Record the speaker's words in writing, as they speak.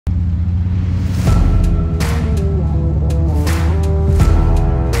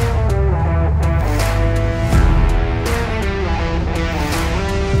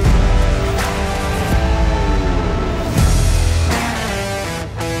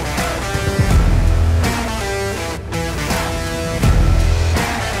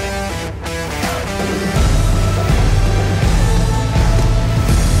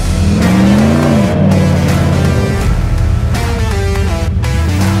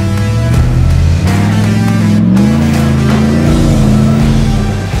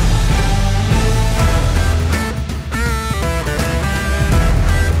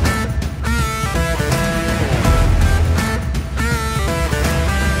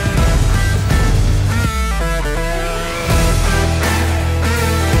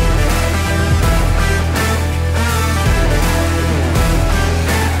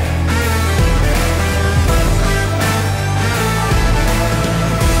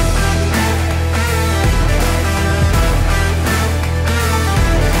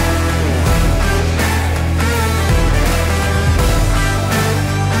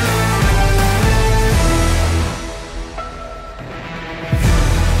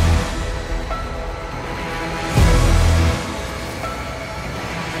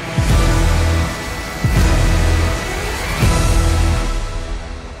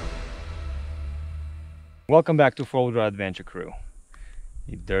Welcome back to 4-Wheel Adventure Crew.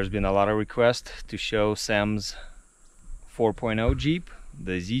 There's been a lot of requests to show Sam's 4.0 Jeep,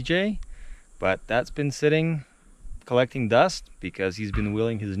 the ZJ, but that's been sitting collecting dust because he's been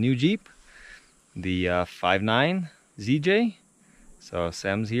wheeling his new Jeep, the 5.9 ZJ. So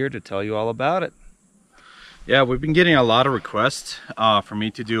Sam's here to tell you all about it. Yeah, we've been getting a lot of requests for me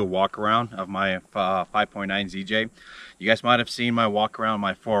to do a walk around of my 5.9 ZJ. You guys might have seen my walk around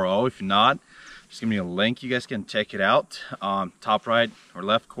my 4.0. If not, just give me a link. You guys can check it out. Top right or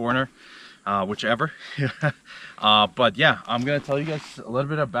left corner, whichever. But yeah, I'm gonna tell you guys a little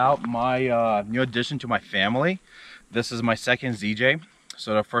bit about my new addition to my family. This is my second ZJ.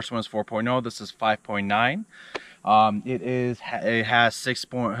 So the first one is 4.0. This is 5.9. It has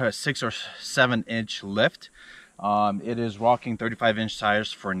 6 or 7 inch lift. It is rocking 35-inch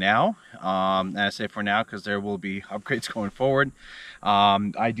tires for now. And I say for now because there will be upgrades going forward.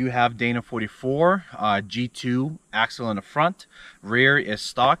 I do have Dana 44 G2 axle in the front. Rear is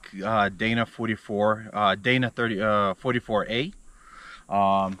stock Dana 44 Dana 44A.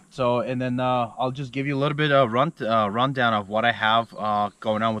 And then I'll just give you a little bit of rundown of what I have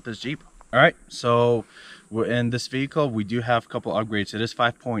going on with this Jeep. All right, so in this vehicle we do have a couple upgrades. It is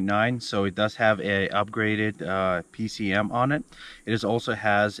 5.9, so it does have a upgraded PCM on it. It also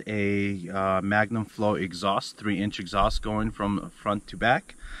has a Magnum Flow exhaust, 3-inch exhaust going from front to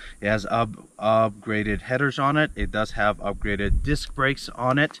back. It has upgraded headers on it. It does have upgraded disc brakes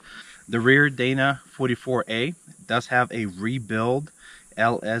on it. The rear Dana 44A does have a rebuild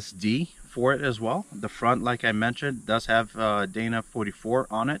LSD for it as well. The front, like I mentioned, does have Dana 44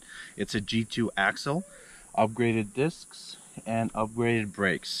 on it. It's a G2 axle, upgraded discs and upgraded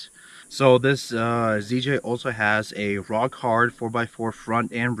brakes. So this ZJ also has a rock hard 4x4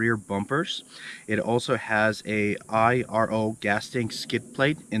 front and rear bumpers. It also has a IRO gas tank skid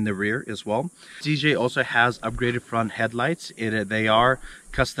plate in the rear as well. ZJ also has upgraded front headlights. They are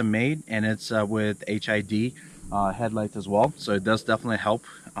custom made, and it's with HID headlights as well, so it does definitely help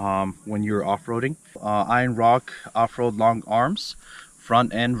when you're off-roading. Iron Rock off-road long arms,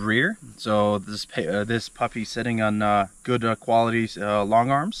 front and rear. So this puppy sitting on good quality long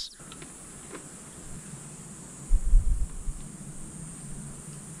arms.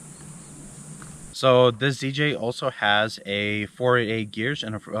 So this ZJ also has a 488 gears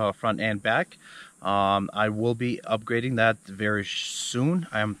in the front and back. I will be upgrading that very soon.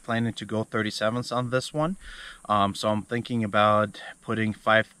 I'm planning to go 37s on this one. So I'm thinking about putting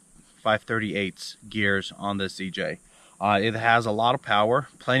 538 gears on this ZJ. It has a lot of power,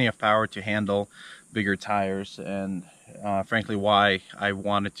 plenty of power to handle bigger tires, and frankly why I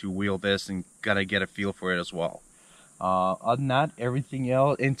wanted to wheel this and gotta get a feel for it as well. Other than that, everything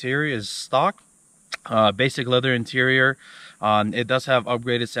else interior is stock. Basic leather interior. It does have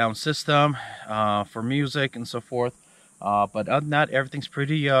upgraded sound system for music and so forth, but other than that, everything's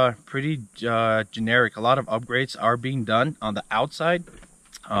pretty generic. A lot of upgrades are being done on the outside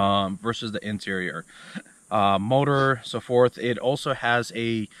versus the interior. Motor, so forth. It also has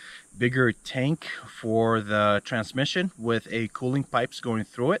a bigger tank for the transmission with a cooling pipes going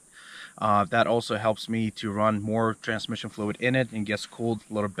through it. That also helps me to run more transmission fluid in it and gets cooled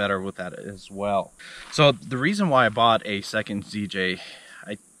a little better with that as well. So the reason why I bought a second ZJ,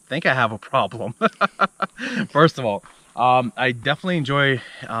 I think I have a problem. First of all, I definitely enjoy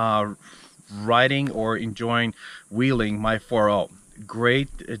riding or enjoying wheeling my 4.0.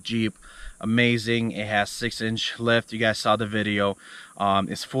 Great Jeep, amazing. It has 6-inch lift. You guys saw the video.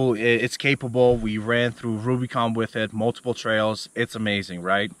 It's full, it's capable. We ran through Rubicon with it, multiple trails. It's amazing,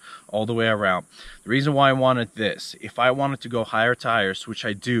 right? All the way around. The reason why I wanted this, if I wanted to go higher tires, which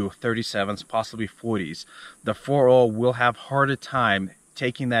I do, 37s, possibly 40s, the 4.0 will have harder time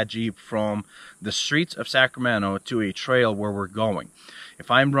taking that Jeep from the streets of Sacramento to a trail where we're going.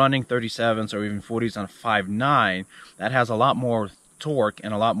 If I'm running 37s or even 40s on a 5.9, that has a lot more torque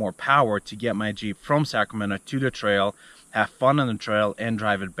and a lot more power to get my Jeep from Sacramento to the trail, have fun on the trail, and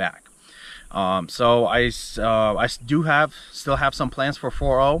drive it back. So I still have some plans for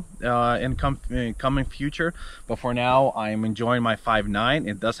 4.0 in coming future, but for now I'm enjoying my 5.9.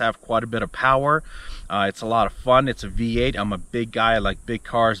 It does have quite a bit of power. It's a lot of fun. It's a V8. I'm a big guy. I like big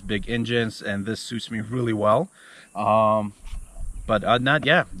cars, big engines, and this suits me really well. But other than that,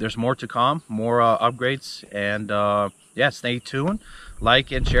 yeah, there's more to come, more upgrades, and yeah, stay tuned.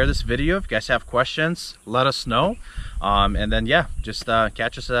 Like and share this video. If you guys have questions, let us know. And then yeah, just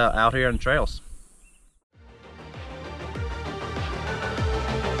catch us out here on the trails.